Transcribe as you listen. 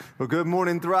Well, good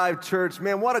morning, Thrive Church.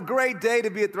 Man, what a great day to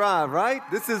be at Thrive, right?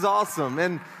 This is awesome.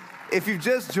 And if you've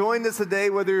just joined us today,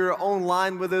 whether you're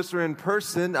online with us or in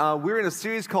person, we're in a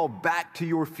series called Back to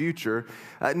Your Future.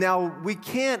 Now, we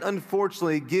can't,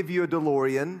 unfortunately, give you a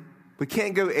DeLorean. We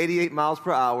can't go 88 miles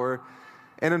per hour.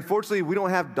 And unfortunately, we don't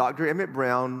have Dr. Emmett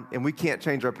Brown, and we can't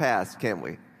change our past, can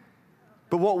we?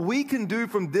 But what we can do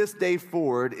from this day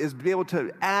forward is be able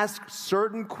to ask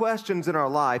certain questions in our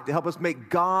life to help us make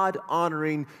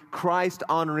God-honoring,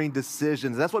 Christ-honoring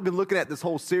decisions. That's what we've been looking at this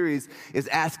whole series, is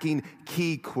asking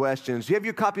key questions. You have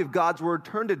your copy of God's Word.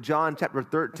 Turn to John chapter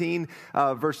 13,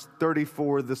 verse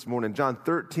 34 this morning. John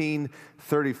 13,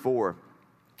 34.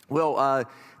 Well,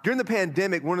 during the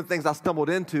pandemic, one of the things I stumbled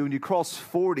into, when you cross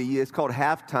 40, it's called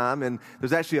Halftime, and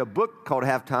there's actually a book called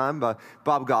Halftime by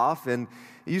Bob Goff, and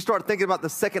you start thinking about the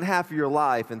second half of your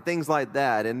life and things like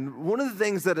that. And one of the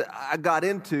things that I got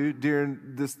into during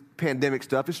this pandemic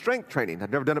stuff is strength training.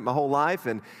 I've never done it my whole life,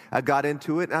 and I got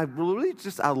into it, and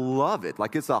I love it.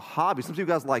 Like, it's a hobby. Some of you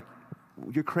guys are like,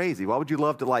 you're crazy. Why would you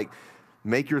love to,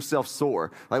 make yourself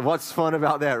sore? Like, what's fun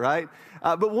about that, right?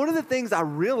 But one of the things I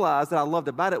realized that I loved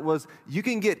about it was you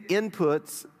can get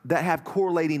inputs that have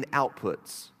correlating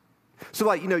outputs.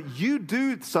 So, you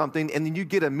do something and then you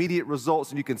get immediate results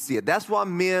and you can see it. That's why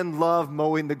men love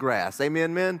mowing the grass.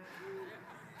 Amen, men?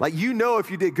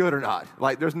 If you did good or not.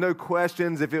 There's no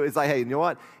questions. If it's hey, you know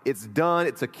what? It's done.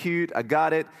 It's acute. I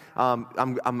got it.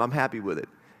 I'm happy with it.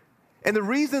 And the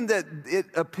reason that it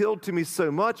appealed to me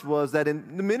so much was that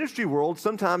in the ministry world,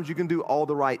 sometimes you can do all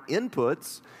the right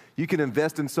inputs. You can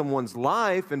invest in someone's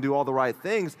life and do all the right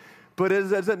things, but it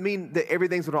doesn't mean that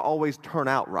everything's going to always turn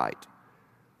out right.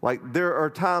 There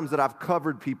are times that I've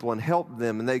covered people and helped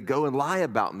them, and they go and lie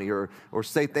about me or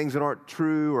say things that aren't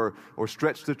true or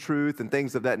stretch the truth and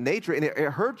things of that nature, and it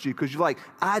hurts you because you're like,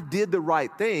 I did the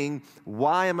right thing.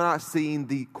 Why am I not seeing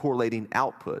the correlating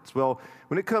outputs? Well,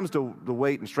 when it comes to the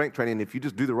weight and strength training, if you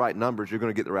just do the right numbers, you're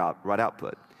going to get the right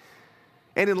output.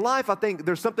 And in life, I think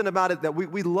there's something about it that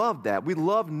we love that. We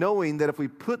love knowing that if we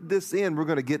put this in, we're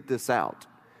going to get this out.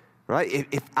 Right?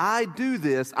 If I do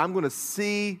this, I'm going to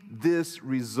see this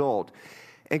result.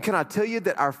 And can I tell you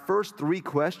that our first three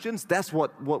questions, that's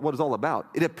what it's all about.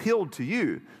 It appealed to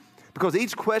you. Because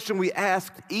each question we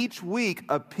asked each week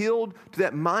appealed to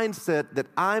that mindset that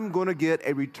I'm going to get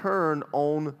a return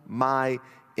on my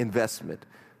investment.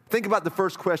 Think about the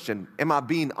first question. Am I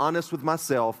being honest with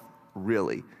myself?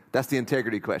 Really? That's the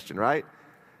integrity question, right?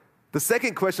 The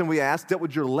second question we asked dealt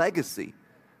with your legacy.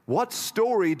 What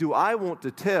story do I want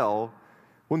to tell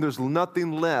when there's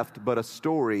nothing left but a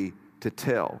story to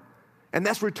tell? And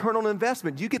that's return on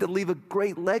investment. You get to leave a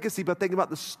great legacy by thinking about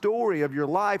the story of your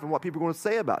life and what people are going to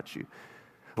say about you.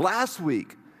 Last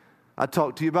week, I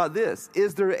talked to you about this.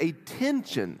 Is there a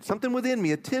tension, something within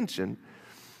me, a tension,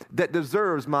 that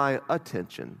deserves my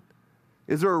attention?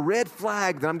 Is there a red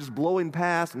flag that I'm just blowing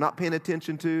past, I'm not paying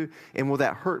attention to, and will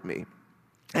that hurt me?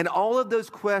 And all of those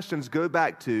questions go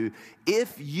back to,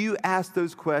 if you ask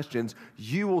those questions,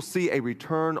 you will see a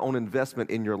return on investment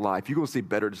in your life. You're going to see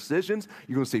better decisions.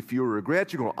 You're going to see fewer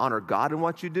regrets. You're going to honor God in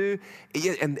what you do.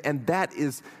 And that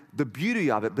is the beauty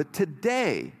of it. But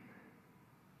today,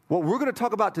 what we're going to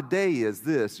talk about today is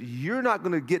this. You're not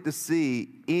going to get to see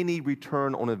any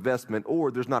return on investment, or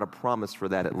there's not a promise for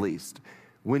that at least,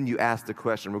 when you ask the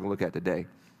question we're going to look at today.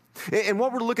 And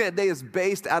what we're looking at today is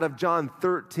based out of John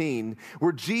 13,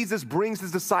 where Jesus brings his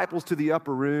disciples to the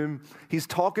upper room. He's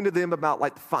talking to them about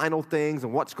the final things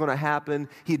and what's going to happen.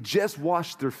 He had just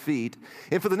washed their feet.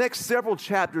 And for the next several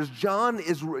chapters, John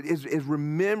is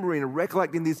remembering and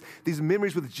recollecting these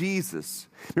memories with Jesus.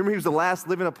 Remember, he was the last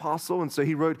living apostle, and so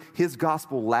he wrote his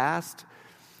gospel last.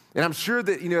 And I'm sure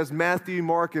that, as Matthew,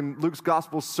 Mark, and Luke's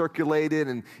gospel circulated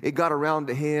and it got around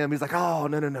to him, he's like, oh,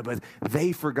 no, but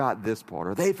they forgot this part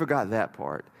or they forgot that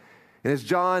part. And as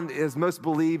John, as most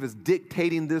believe, is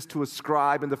dictating this to a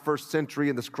scribe in the first century,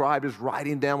 and the scribe is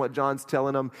writing down what John's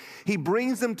telling them, he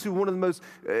brings them to one of the most,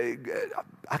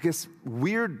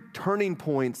 weird turning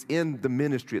points in the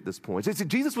ministry at this point. So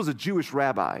Jesus was a Jewish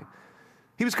rabbi.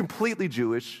 He was completely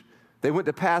Jewish. They went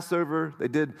to Passover, they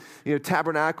did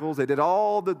tabernacles, they did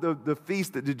all the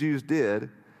feasts that the Jews did.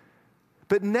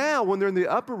 But now when they're in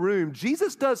the upper room,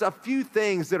 Jesus does a few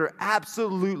things that are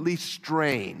absolutely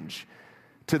strange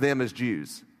to them as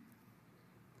Jews.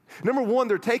 Number one,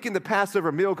 they're taking the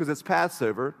Passover meal because it's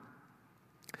Passover.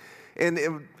 And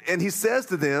he says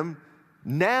to them,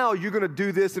 now you're going to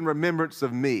do this in remembrance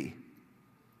of me.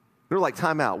 They're like,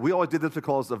 time out. We always did this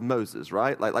because of Moses,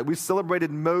 right? Like we celebrated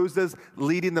Moses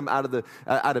leading them out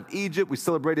of Egypt. We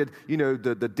celebrated,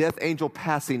 the death angel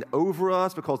passing over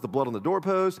us because the blood on the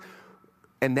doorpost.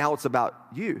 and now it's about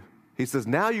you. He says,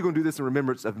 now you're going to do this in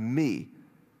remembrance of me.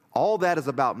 All that is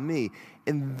about me.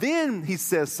 And then he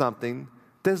says something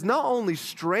that's not only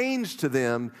strange to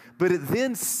them, but it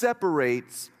then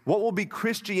separates what will be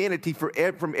Christianity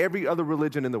from every other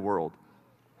religion in the world.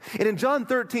 And in John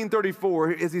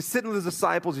 13:34, as he's sitting with his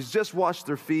disciples, he's just washed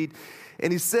their feet,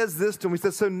 and he says this to them. He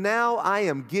says, so now I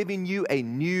am giving you a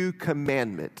new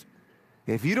commandment.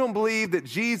 And if you don't believe that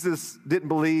Jesus didn't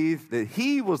believe that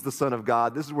he was the Son of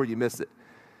God, this is where you miss it.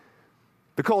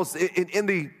 Because in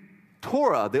the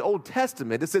Torah, the Old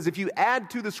Testament, it says if you add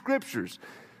to the scriptures,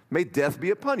 may death be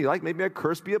upon you, like maybe a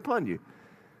curse be upon you.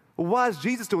 Well, why is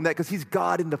Jesus doing that? Because he's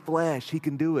God in the flesh. He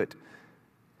can do it.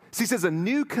 So he says, a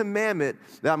new commandment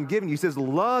that I'm giving you, he says,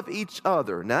 love each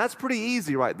other. Now, that's pretty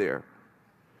easy right there.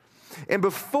 And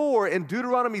before, in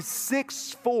Deuteronomy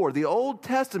 6:4, the Old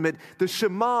Testament, the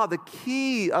Shema, the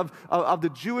key of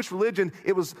the Jewish religion,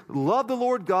 it was love the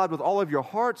Lord God with all of your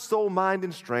heart, soul, mind,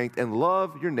 and strength, and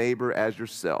love your neighbor as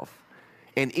yourself.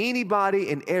 And anybody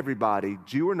and everybody,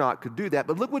 Jew or not, could do that.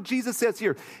 But look what Jesus says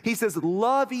here. He says,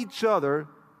 love each other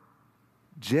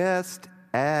just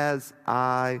as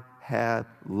I have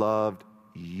loved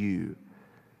you.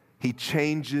 He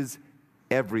changes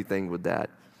everything with that.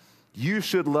 You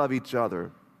should love each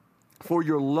other, for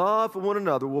your love for one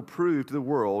another will prove to the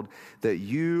world that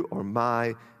you are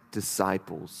my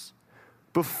disciples.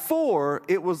 Before,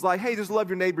 it was like, hey, just love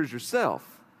your neighbors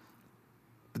yourself.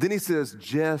 But then he says,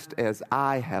 just as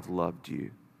I have loved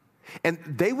you. And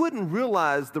they wouldn't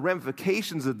realize the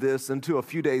ramifications of this until a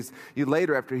few days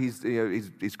later after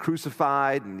he's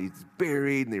crucified and he's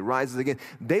buried and he rises again.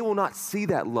 They will not see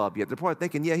that love yet. They're probably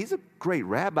thinking, yeah, he's a great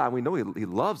rabbi. We know he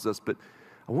loves us, but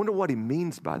I wonder what he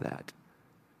means by that.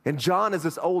 And John, as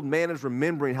this old man, is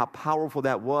remembering how powerful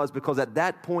that was, because at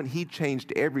that point he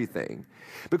changed everything.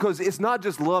 Because it's not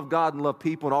just love God and love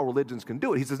people and all religions can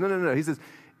do it. He says, no. He says,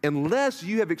 unless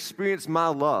you have experienced my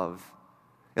love,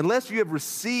 unless you have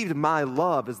received my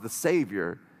love as the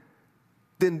Savior,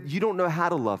 then you don't know how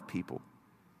to love people.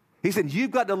 He said,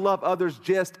 you've got to love others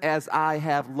just as I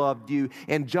have loved you.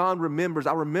 And John remembers,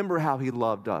 I remember how he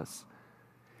loved us.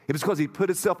 It was because he put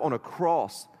himself on a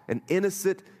cross, an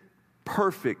innocent,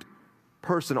 perfect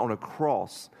person on a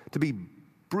cross, to be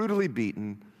brutally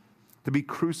beaten, to be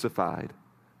crucified.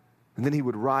 And then he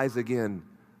would rise again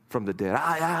from the dead.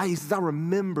 He says, I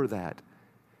remember that.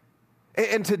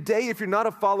 And today, if you're not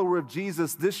a follower of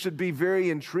Jesus, this should be very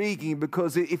intriguing,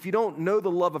 because if you don't know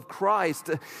the love of Christ,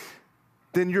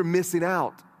 then you're missing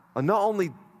out on not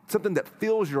only something that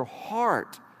fills your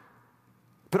heart,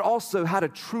 but also how to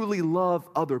truly love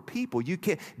other people. You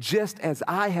can't, just as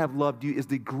I have loved you is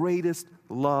the greatest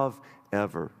love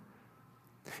ever.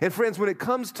 And friends, when it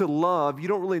comes to love, you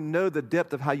don't really know the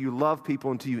depth of how you love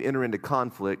people until you enter into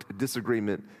conflict,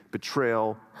 disagreement,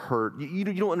 betrayal, hurt. You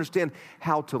don't understand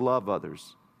how to love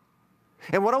others.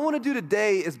 And what I want to do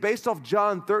today is based off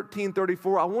John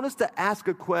 13:34. I want us to ask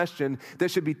a question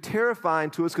that should be terrifying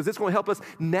to us, because it's going to help us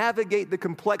navigate the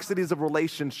complexities of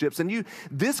relationships. And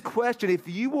this question, if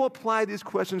you will apply these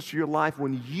questions to your life,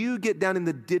 when you get down in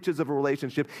the ditches of a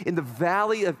relationship, in the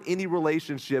valley of any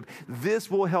relationship, this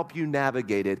will help you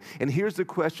navigate it. And here's the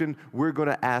question we're going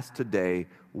to ask today.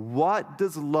 What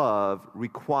does love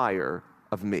require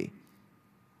of me?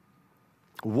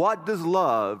 What does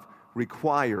love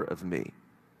require of me?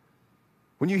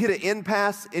 When you hit an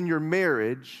impasse in your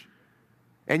marriage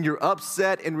and you're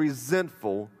upset and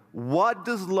resentful, what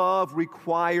does love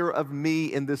require of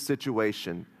me in this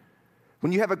situation?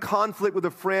 When you have a conflict with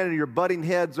a friend and you're butting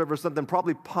heads over something,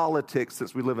 probably politics,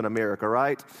 since we live in America,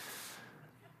 right?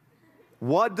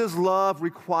 What does love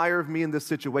require of me in this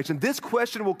situation? This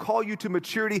question will call you to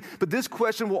maturity, but this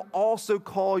question will also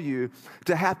call you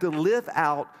to have to live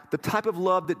out the type of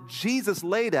love that Jesus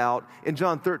laid out in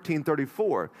John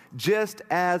 13:34. Just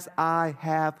as I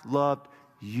have loved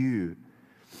you.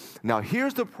 Now,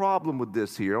 here's the problem with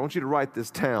this here. I want you to write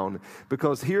this down,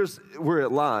 because here's where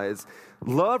it lies.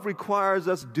 Love requires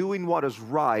us doing what is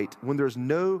right when there's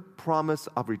no promise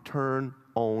of return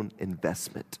on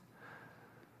investment.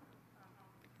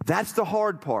 That's the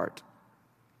hard part.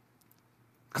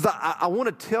 Because I want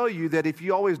to tell you that if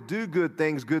you always do good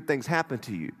things happen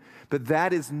to you. But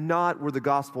that is not where the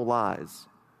gospel lies.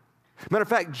 Matter of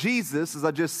fact, Jesus, as I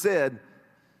just said,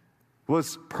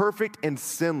 was perfect and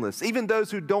sinless. Even those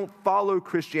who don't follow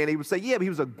Christianity would say, yeah, but he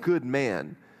was a good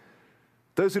man.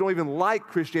 Those who don't even like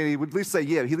Christianity would at least say,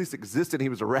 yeah, he at least existed and he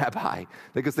was a rabbi.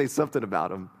 They could say something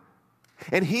about him.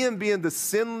 And him being the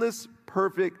sinless,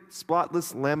 perfect,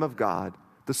 spotless Lamb of God,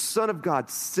 the Son of God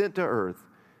sent to earth,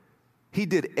 he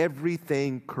did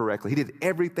everything correctly. He did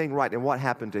everything right. And what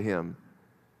happened to him?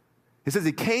 It says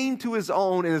he came to his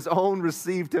own and his own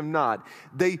received him not.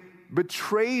 They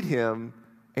betrayed him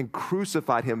and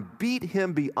crucified him, beat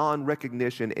him beyond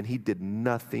recognition, and he did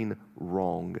nothing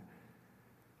wrong.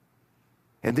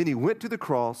 And then he went to the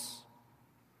cross.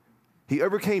 He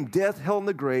overcame death, hell, and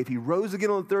the grave. He rose again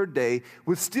on the third day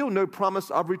with still no promise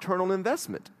of return on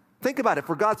investment. Think about it.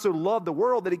 For God so loved the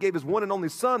world that he gave his one and only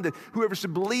Son, that whoever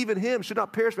should believe in him should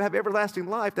not perish but have everlasting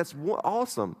life. That's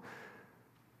awesome.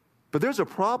 But there's a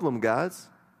problem, guys.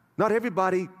 Not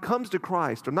everybody comes to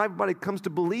Christ, or not everybody comes to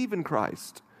believe in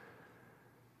Christ.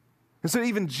 And so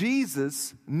even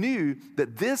Jesus knew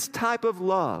that this type of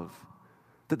love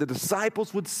that the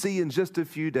disciples would see in just a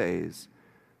few days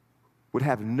would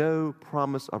have no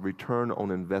promise of return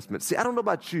on investment. See, I don't know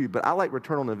about you, but I like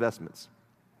return on investments.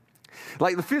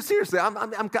 Like, seriously,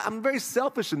 I'm very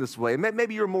selfish in this way.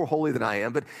 Maybe you're more holy than I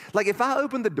am, but like if I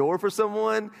open the door for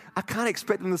someone, I kind of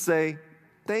expect them to say,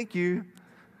 thank you.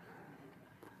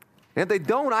 And if they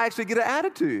don't, I actually get an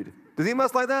attitude. Does anyone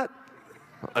else like that?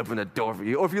 I'll open the door for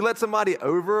you. Or if you let somebody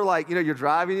over, like, you're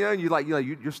driving, and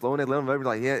you're slowing it, let them over,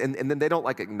 like, yeah, and then they don't,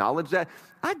 like, acknowledge that,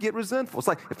 I get resentful. It's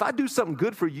like, if I do something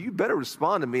good for you, you better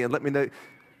respond to me and let me know.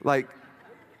 Like,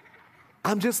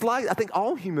 I think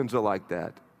all humans are like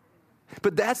that.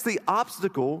 But that's the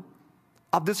obstacle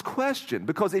of this question.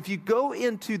 Because if you go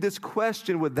into this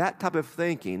question with that type of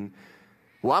thinking,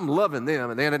 well, I'm loving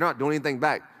them, and they're not doing anything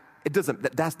back.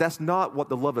 That's not what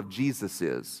the love of Jesus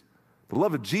is. The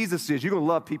love of Jesus is you're going to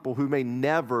love people who may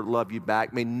never love you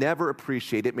back, may never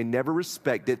appreciate it, may never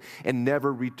respect it, and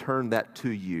never return that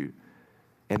to you.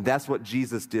 And that's what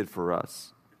Jesus did for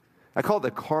us. I call it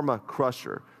the karma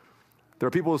crusher. There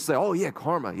are people who say, oh, yeah,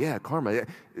 karma.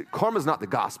 Karma's not the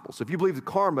gospel. So if you believe in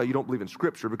karma, you don't believe in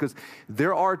Scripture, because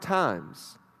there are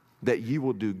times that you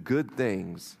will do good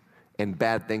things and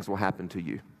bad things will happen to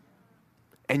you.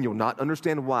 And you'll not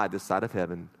understand why this side of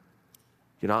heaven.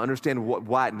 You'll not understand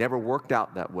why it never worked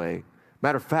out that way.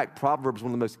 Matter of fact, Proverbs,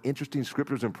 one of the most interesting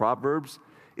scriptures in Proverbs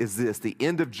is this: the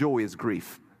end of joy is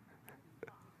grief.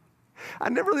 I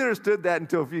never really understood that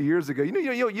until a few years ago. You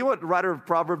know what the writer of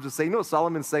Proverbs is saying? You know what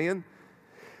Solomon's saying?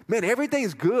 Man,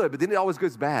 everything's good, but then it always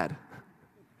goes bad.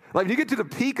 Like, when you get to the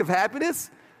peak of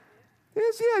happiness,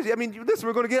 yes. I mean, listen,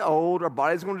 we're going to get old. Our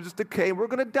body's going to just decay, and we're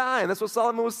going to die. And that's what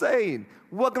Solomon was saying.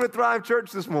 Welcome to Thrive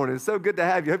Church this morning. It's so good to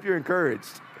have you. I hope you're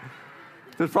encouraged.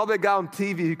 There's probably a guy on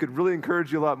TV who could really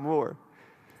encourage you a lot more.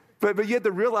 But you have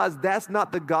to realize that's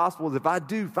not the gospel. If I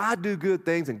do good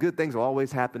things, and good things will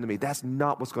always happen to me, that's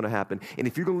not what's going to happen. And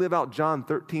if you're going to live out John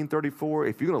 13:34,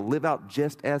 if you're going to live out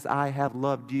just as I have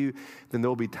loved you, then there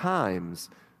will be times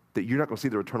that you're not going to see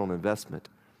the return on investment.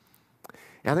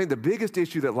 And I think the biggest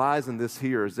issue that lies in this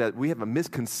here is that we have a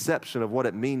misconception of what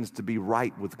it means to be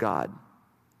right with God.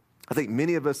 I think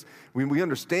many of us, we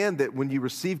understand that when you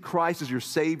receive Christ as your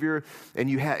Savior and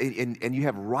you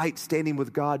have right standing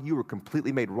with God, you are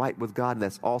completely made right with God, and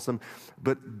that's awesome.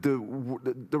 But the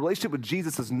relationship with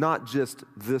Jesus is not just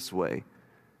this way.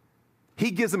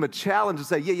 He gives them a challenge to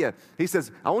say, yeah. He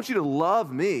says, I want you to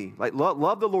love me, like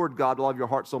love the Lord God with all of your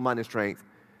heart, soul, mind, and strength.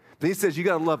 Then he says, you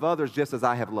got to love others just as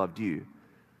I have loved you.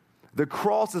 The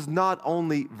cross is not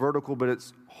only vertical, but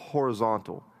it's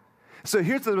horizontal. So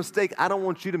here's the mistake I don't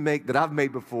want you to make that I've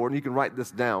made before, and you can write this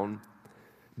down.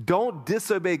 Don't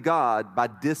disobey God by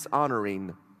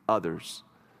dishonoring others.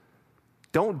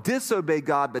 Don't disobey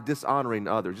God by dishonoring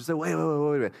others. You say, wait a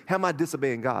minute. How am I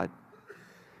disobeying God?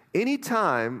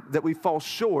 Anytime that we fall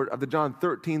short of the John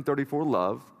 13:34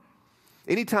 love,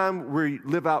 anytime we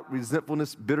live out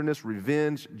resentfulness, bitterness,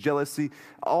 revenge, jealousy,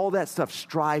 all that stuff,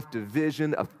 strife,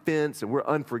 division, offense, and we're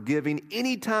unforgiving,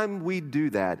 anytime we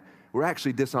do that, we're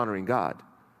actually dishonoring God.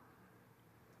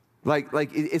 Like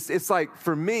it's like,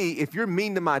 for me, if you're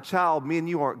mean to my child, me and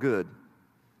you aren't good.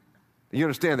 You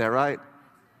understand that, right?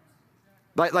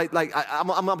 I'm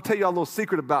going to tell you a little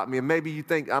secret about me, and maybe you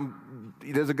think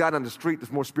there's a guy down the street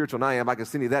that's more spiritual than I am. I can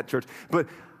send you that church. But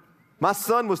my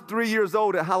son was 3 years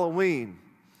old at Halloween,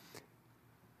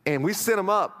 and we sent him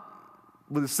up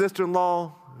with his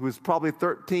sister-in-law, who was probably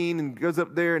 13, and goes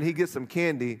up there, and he gets some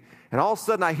candy. And all of a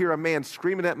sudden, I hear a man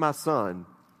screaming at my son.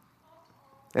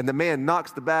 And the man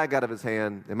knocks the bag out of his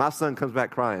hand, and my son comes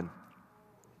back crying.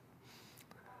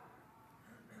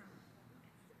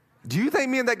 Do you think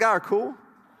me and that guy are cool?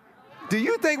 Do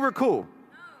you think we're cool?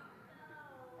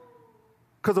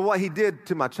 Because of what he did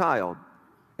to my child.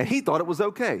 And he thought it was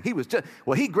okay.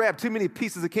 He grabbed too many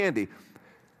pieces of candy.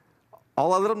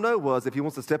 All I let him know was, if he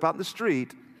wants to step out in the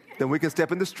street, then we can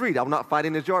step in the street. I will not fight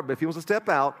in his yard, but if he wants to step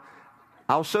out,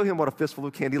 I'll show him what a fistful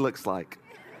of candy looks like.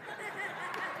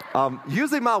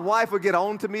 Usually my wife would get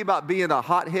on to me about being a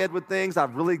hothead with things.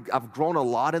 I've grown a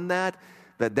lot in that.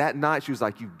 But that night she was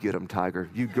like, you get him, Tiger.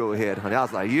 You go ahead, honey. I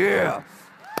was like, yeah,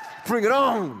 bring it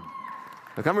on.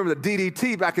 Like, I remember the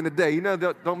DDT back in the day. You know,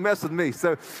 don't mess with me.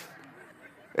 So,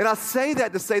 and I say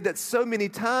that to say that so many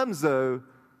times, though,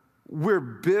 we're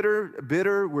bitter,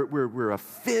 we're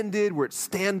offended, we're at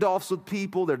standoffs with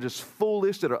people. They're just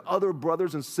foolish, that are other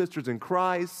brothers and sisters in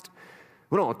Christ.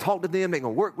 We don't want to talk to them, ain't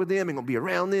going to work with them, ain't going to be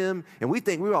around them. And we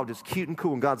think we're all just cute and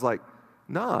cool. And God's like,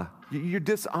 nah, you're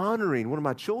dishonoring one of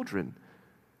my children.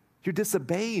 You're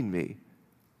disobeying me.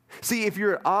 See, if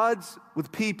you're at odds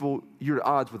with people, you're at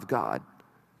odds with God.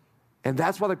 And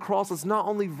that's why the cross is not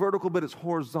only vertical, but it's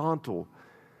horizontal.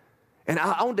 And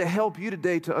I want to help you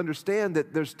today to understand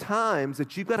that there's times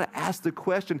that you've got to ask the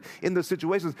question in those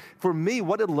situations. For me,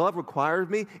 what did love require of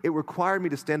me? It required me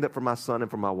to stand up for my son and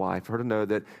for my wife. For her to know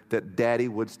that daddy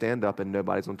would stand up and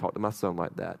nobody's going to talk to my son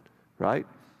like that, right?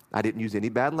 I didn't use any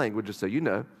bad language, just so you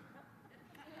know.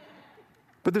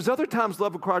 But there's other times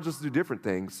love requires us to do different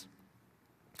things.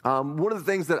 One of the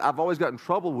things that I've always gotten in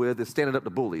trouble with is standing up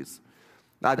to bullies.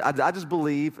 I just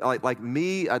believe, like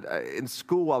me, in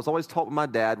school, I was always taught with my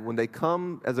dad, when they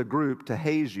come as a group to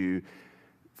haze you,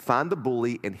 find the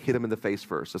bully and hit him in the face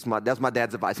first. That's my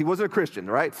dad's advice. He wasn't a Christian,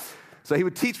 right? So he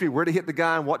would teach me where to hit the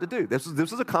guy and what to do. This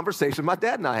was a conversation my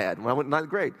dad and I had when I went in ninth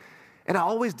grade. And I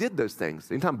always did those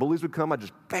things. Anytime bullies would come, I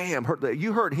just, bam,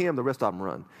 you hurt him, the rest of them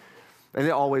run. And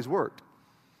it always worked.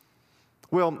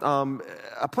 Well,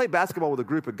 I played basketball with a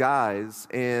group of guys,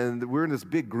 and we're in this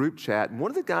big group chat, and one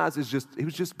of the guys he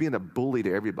was just being a bully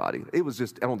to everybody. It was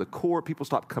just on the court, people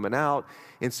stopped coming out,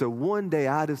 and so one day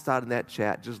I decided in that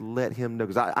chat, just let him know,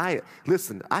 because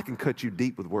listen, I can cut you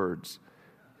deep with words.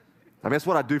 I mean, that's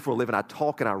what I do for a living. I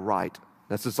talk and I write.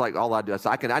 That's just like all I do. So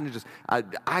I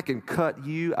can cut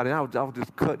you. I mean, I'll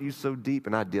just cut you so deep,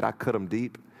 and I did. I cut them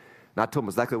deep. And I told him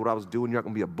exactly what I was doing. You're not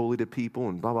going to be a bully to people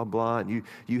and blah, blah, blah. And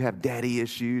you have daddy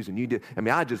issues. And you did.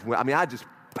 I just,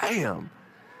 bam.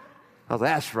 I was like,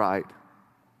 that's right.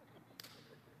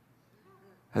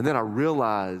 And then I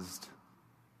realized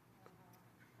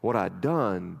what I'd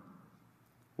done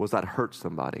was I'd hurt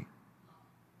somebody.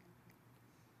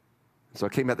 So I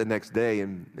came out the next day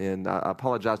and I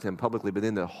apologized to him publicly. But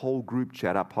in the whole group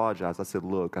chat, I apologized. I said,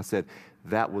 look,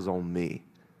 that was on me.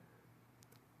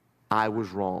 I was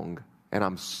wrong, and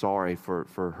I'm sorry for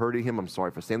hurting him. I'm sorry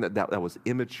for saying that was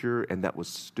immature and that was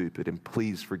stupid, and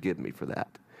please forgive me for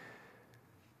that.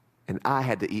 And I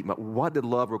had to eat what did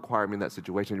love require me in that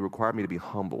situation? It required me to be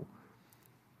humble.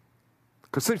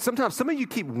 Because sometimes some of you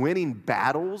keep winning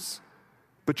battles,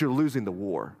 but you're losing the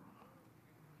war.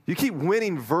 You keep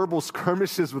winning verbal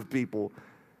skirmishes with people,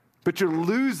 but you're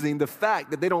losing the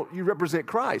fact that you represent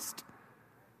Christ,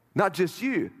 not just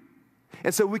you.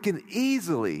 And so we can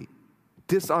easily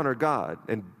dishonor God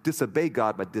and disobey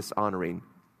God by dishonoring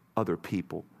other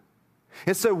people.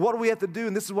 And so what do we have to do?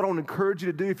 And this is what I want to encourage you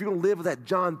to do. If you're going to live with that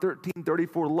John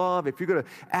 13:34 love, if you're going to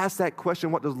ask that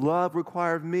question, what does love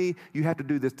require of me? You have to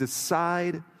do this.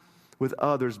 Decide with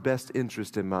others' best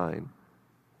interest in mind.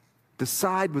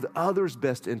 Decide with others'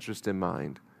 best interest in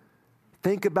mind.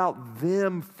 Think about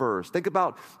them first. Think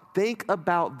about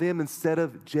them instead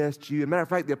of just you. As a matter of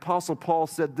fact, the Apostle Paul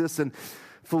said this in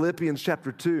Philippians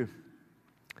chapter 2.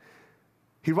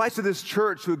 He writes to this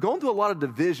church who had gone through a lot of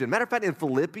division. Matter of fact, in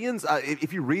Philippians,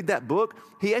 if you read that book,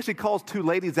 he actually calls two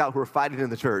ladies out who are fighting in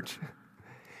the church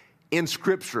in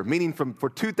Scripture, meaning for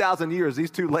 2,000 years, these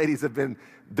two ladies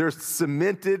they're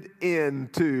cemented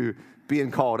into being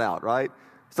called out, right?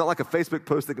 It's not like a Facebook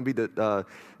post that can be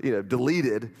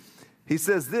deleted. He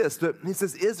says this, but he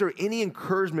says, is there any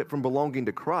encouragement from belonging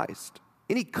to Christ?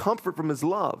 Any comfort from his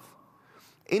love?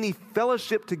 Any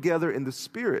fellowship together in the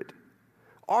Spirit?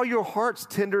 Are your hearts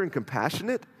tender and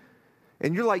compassionate?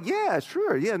 And you're like, yeah,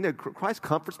 sure. Yeah, no, Christ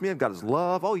comforts me. I've got his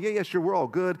love. Oh, yeah, sure, we're all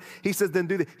good. He says, then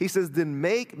do that. He says, then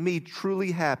make me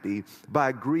truly happy by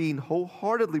agreeing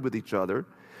wholeheartedly with each other,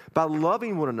 by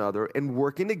loving one another and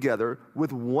working together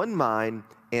with one mind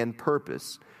and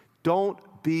purpose. Don't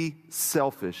be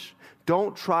selfish.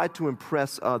 Don't try to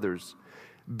impress others.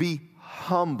 Be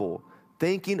humble,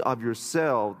 thinking of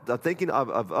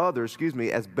others,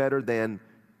 as better than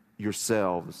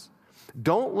yourselves.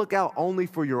 Don't look out only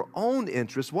for your own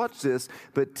interests, watch this,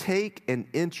 but take an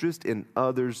interest in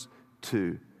others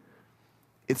too.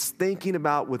 It's thinking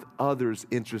about with others'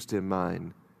 interest in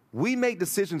mind. We make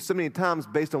decisions so many times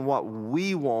based on what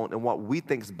we want and what we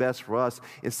think is best for us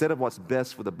instead of what's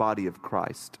best for the body of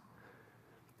Christ.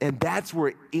 And that's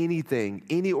where any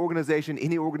organization,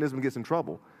 any organism gets in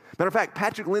trouble. Matter of fact,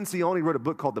 Patrick Lencioni wrote a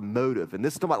book called The Motive, and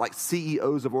this is talking about like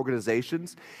CEOs of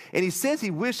organizations. And he says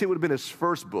he wished it would have been his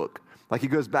first book. Like he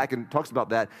goes back and talks about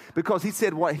that because he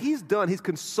said what he's done, he's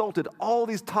consulted all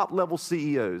these top-level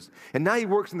CEOs. And now he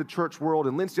works in the church world,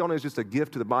 and Lencioni is just a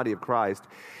gift to the body of Christ.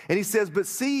 And he says, but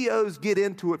CEOs get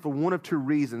into it for one of two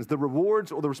reasons, the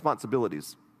rewards or the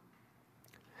responsibilities.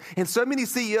 And so many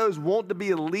CEOs want to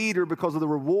be a leader because of the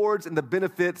rewards and the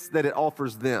benefits that it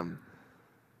offers them,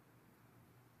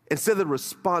 instead of the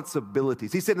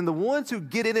responsibilities. He said, and the ones who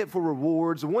get in it for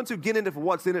rewards, the ones who get in it for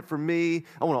what's in it for me,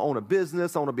 I want to own a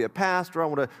business, I want to be a pastor, I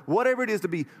want to, whatever it is to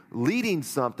be leading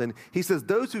something, he says,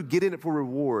 those who get in it for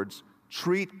rewards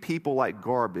treat people like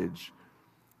garbage,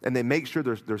 and they make sure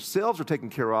their selves are taken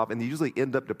care of, and they usually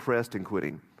end up depressed and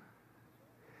quitting.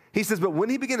 He says, but when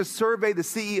he began to survey the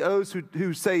CEOs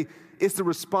who say, it's the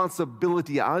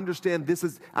responsibility. I understand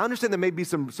there may be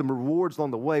some rewards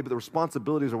along the way, but the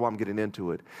responsibilities are why I'm getting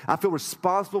into it. I feel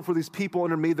responsible for these people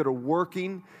under me that are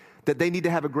working, that they need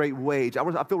to have a great wage.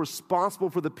 I feel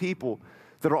responsible for the people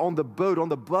that are on the boat, on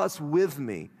the bus with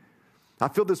me. I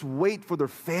feel this weight for their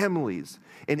families.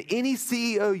 And any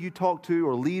CEO you talk to,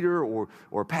 or leader, or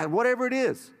whatever it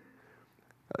is,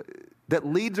 that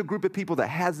leads a group of people that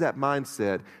has that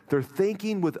mindset, they're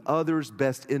thinking with others'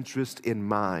 best interest in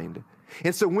mind.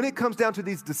 And so when it comes down to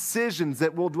these decisions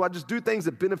that, well, do I just do things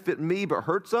that benefit me but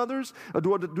hurts others? Or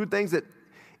do I do things that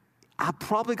I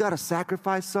probably got to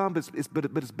sacrifice some, but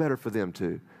it's better for them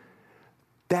too?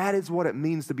 That is what it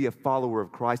means to be a follower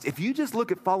of Christ. If you just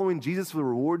look at following Jesus for the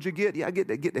rewards you get, I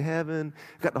get to heaven,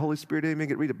 I've got the Holy Spirit in me, I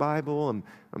get to read the Bible,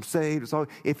 I'm saved. It's all.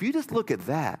 If you just look at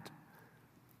that,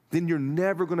 then you're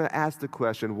never going to ask the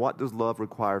question, what does love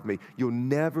require of me? You'll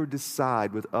never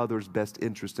decide with others' best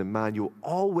interest in mind. You'll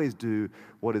always do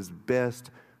what is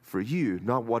best for you,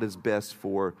 not what is best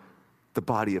for the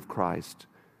body of Christ.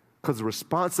 Because the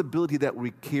responsibility that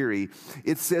we carry,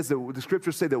 it says that the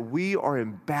scriptures say that we are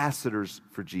ambassadors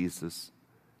for Jesus.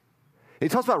 And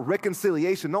he talks about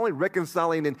reconciliation, not only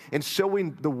reconciling and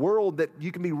showing the world that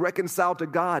you can be reconciled to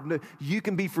God. No, you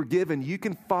can be forgiven. You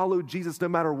can follow Jesus no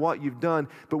matter what you've done.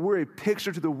 But we're a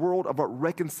picture to the world of what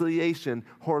reconciliation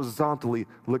horizontally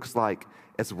looks like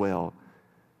as well.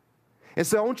 And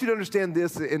so I want you to understand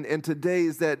this and today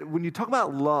is that when you talk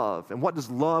about love and what does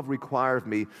love require of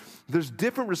me, there's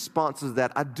different responses to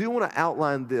that. I do want to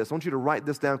outline this. I want you to write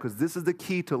this down because this is the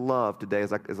key to love today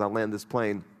as I land this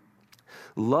plane.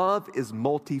 Love is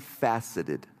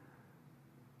multifaceted.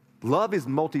 Love is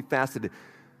multifaceted.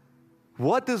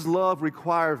 What does love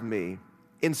require of me?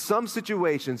 In some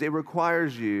situations, it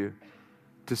requires you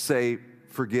to say,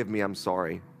 forgive me, I'm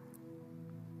sorry.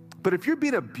 But if you're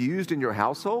being abused in your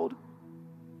household,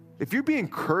 if you're being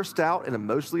cursed out and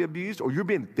emotionally abused, or you're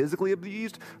being physically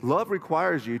abused, love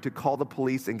requires you to call the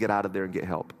police and get out of there and get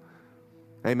help.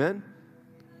 Amen?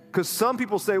 Because some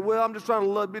people say, well, I'm just trying to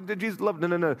love, did Jesus love?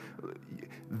 No.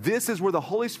 This is where the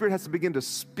Holy Spirit has to begin to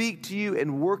speak to you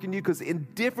and work in you, because in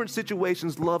different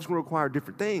situations, love's going to require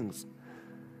different things.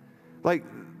 Like,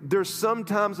 there's some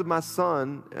times with my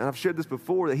son, and I've shared this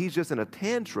before, that he's just in a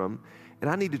tantrum, and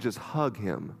I need to just hug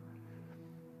him.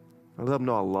 I let him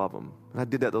know I love him. And I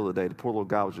did that the other day. The poor little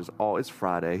guy was just it's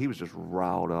Friday. He was just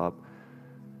riled up.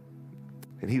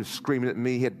 And he was screaming at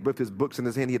me. He had both his books in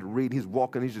his hand. He had to read. He's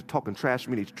walking. He's just talking trash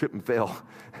to me. And he tripped and fell.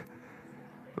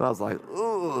 And I was like,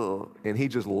 ugh. And he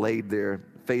just laid there,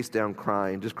 face down,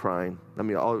 crying, just crying. I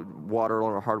mean, all water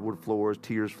on our hardwood floors,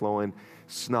 tears flowing,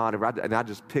 snot. And I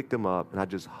just picked him up, and I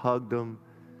just hugged him,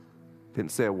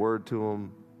 didn't say a word to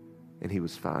him, and he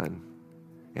was fine.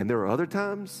 And there are other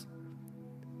times,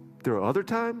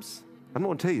 I'm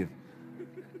going to tell you,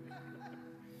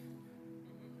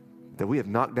 that we have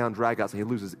knocked down dragouts, and he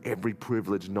loses every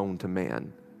privilege known to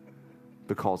man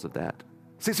because of that.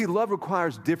 See, love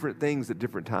requires different things at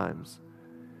different times.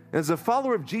 And as a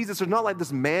follower of Jesus, there's not like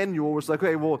this manual where it's like,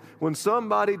 okay, well, when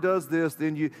somebody does this,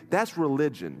 then that's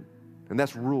religion, and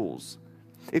that's rules.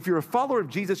 If you're a follower of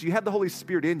Jesus, you have the Holy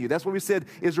Spirit in you. That's what we said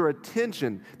is your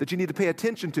attention that you need to pay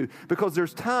attention to, because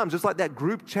there's times, just like that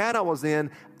group chat I was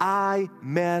in, I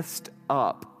messed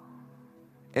up.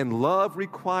 And love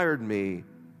required me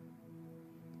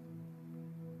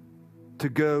to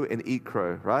go and eat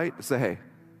crow, right? Say, hey,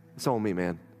 it's on me,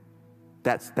 man.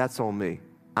 That's on me.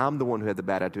 I'm the one who had the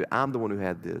bad attitude. I'm the one who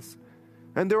had this.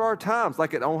 And there are times,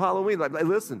 like on Halloween, like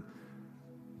listen,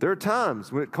 there are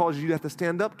times when it causes you to have to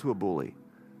stand up to a bully.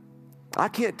 I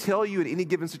can't tell you in any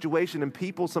given situation, and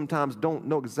people sometimes don't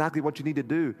know exactly what you need to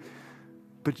do.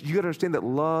 But you got to understand that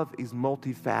love is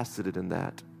multifaceted in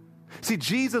that. See,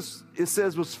 Jesus, it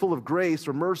says, was full of grace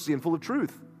or mercy and full of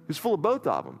truth. He was full of both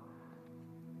of them.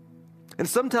 And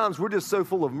sometimes we're just so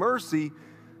full of mercy,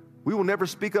 we will never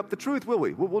speak up the truth, will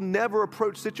we? We'll never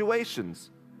approach situations.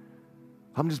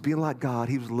 I'm just being like God.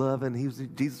 He was loving.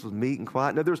 Jesus was meek and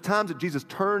quiet. No, there was times that Jesus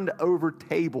turned over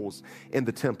tables in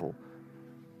the temple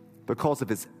because of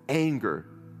his anger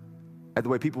at the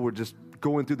way people were just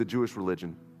going through the Jewish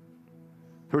religion.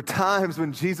 There were times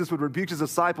when Jesus would rebuke his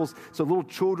disciples so little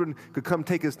children could come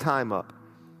take his time up.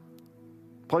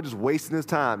 Probably just wasting his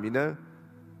time, you know?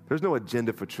 There's no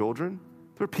agenda for children.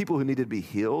 There were people who needed to be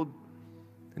healed.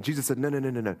 And Jesus said,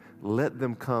 no. Let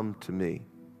them come to me.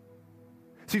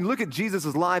 So you look at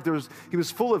Jesus' life, he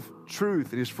was full of truth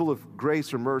and he was full of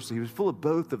grace or mercy. He was full of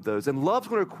both of those. And love's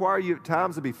going to require you at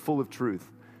times to be full of truth.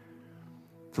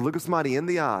 To look at somebody in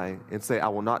the eye and say, I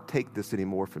will not take this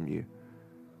anymore from you.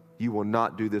 You will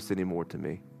not do this anymore to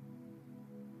me.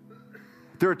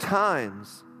 There are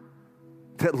times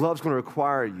that love's going to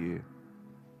require you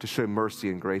to show mercy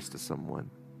and grace to someone.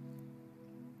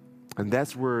 And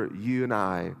that's where you and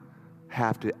I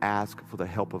have to ask for the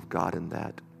help of God in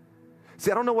that.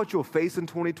 See, I don't know what you'll face in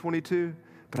 2022,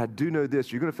 but I do know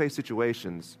this. You're going to face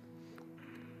situations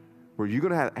where you're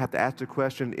going to have to ask the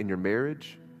question in your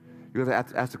marriage. You're going to have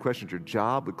to ask the question at your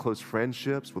job, with close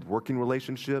friendships, with working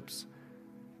relationships.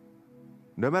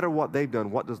 No matter what they've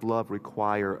done, what does love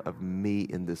require of me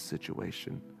in this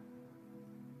situation?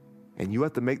 And you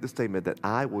have to make the statement that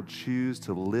I will choose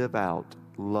to live out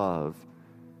love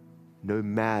no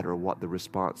matter what the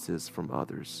response is from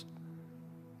others.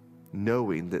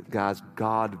 Knowing that, guys,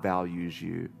 God values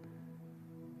you.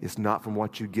 It's not from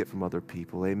what you get from other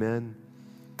people. Amen?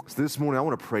 So this morning, I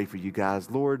want to pray for you guys.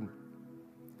 Lord,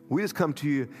 we just come to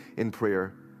you in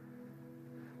prayer.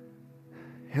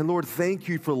 And Lord, thank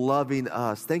you for loving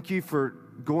us. Thank you for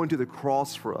going to the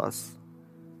cross for us,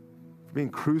 for being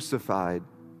crucified.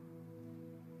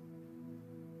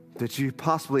 That you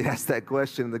possibly asked that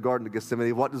question in the Garden of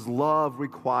Gethsemane. What does love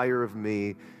require of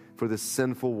me for this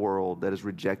sinful world that has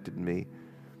rejected me?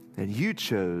 And you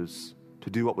chose to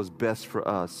do what was best for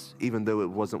us, even though it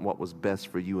wasn't what was best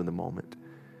for you in the moment.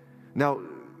 Now,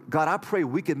 God, I pray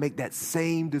we can make that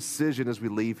same decision as we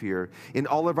leave here in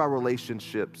all of our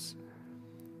relationships.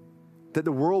 That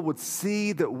the world would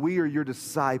see that we are your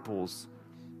disciples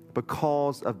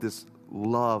because of this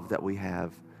love that we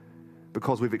have,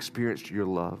 because we've experienced your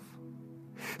love.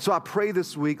 So I pray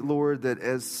this week, Lord, that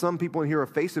as some people in here are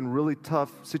facing really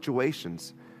tough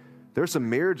situations, there are some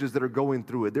marriages that are going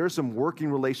through it. There are some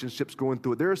working relationships going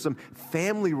through it. There are some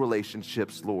family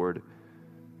relationships, Lord.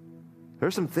 There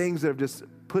are some things that have just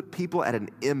put people at an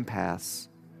impasse.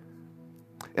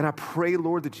 And I pray,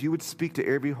 Lord, that you would speak to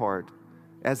every heart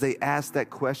as they ask that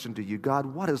question to you. God,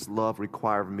 what does love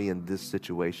require of me in this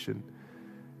situation?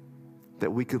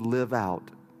 That we could live out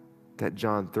that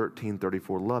John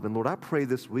 13:34 love. And Lord, I pray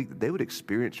this week that they would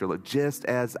experience your love just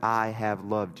as I have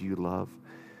loved you, love.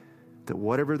 That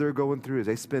whatever they're going through, as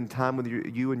they spend time with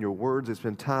you and your words, they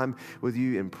spend time with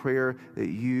you in prayer, that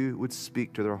you would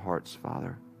speak to their hearts,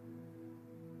 Father.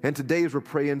 And today as we're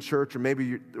praying church, or maybe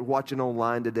you're watching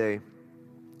online today,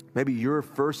 maybe your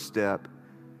first step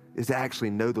is to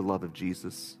actually know the love of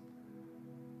Jesus.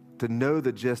 To know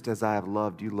that just as I have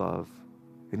loved you, love.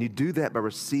 And you do that by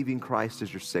receiving Christ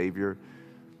as your Savior,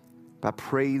 by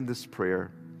praying this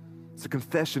prayer. It's a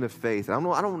confession of faith. I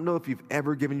don't know if you've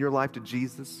ever given your life to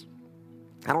Jesus.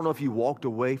 I don't know if you walked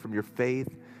away from your faith,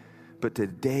 but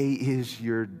today is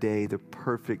your day, the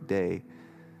perfect day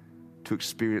to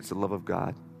experience the love of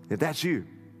God. If that's you,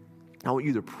 I want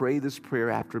you to pray this prayer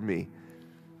after me.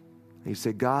 And you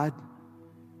say, God,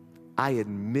 I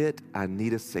admit I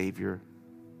need a Savior.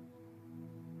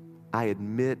 I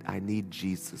admit I need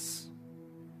Jesus.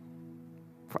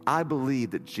 For I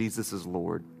believe that Jesus is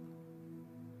Lord.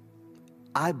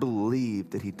 I believe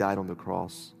that he died on the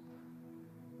cross.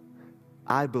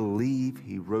 I believe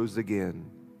he rose again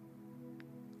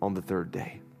on the third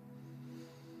day.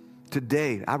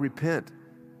 Today, I repent.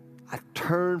 I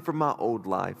turn from my old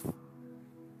life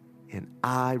and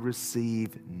I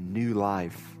receive new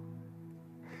life.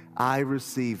 I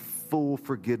receive full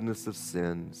forgiveness of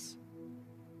sins.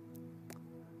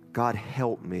 God,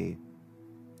 help me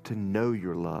to know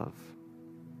your love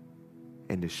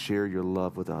and to share your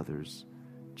love with others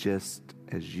just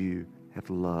as you have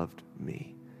loved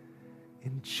me.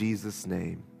 In Jesus'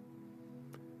 name,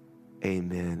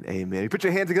 amen, amen. You put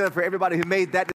your hands together for everybody who made that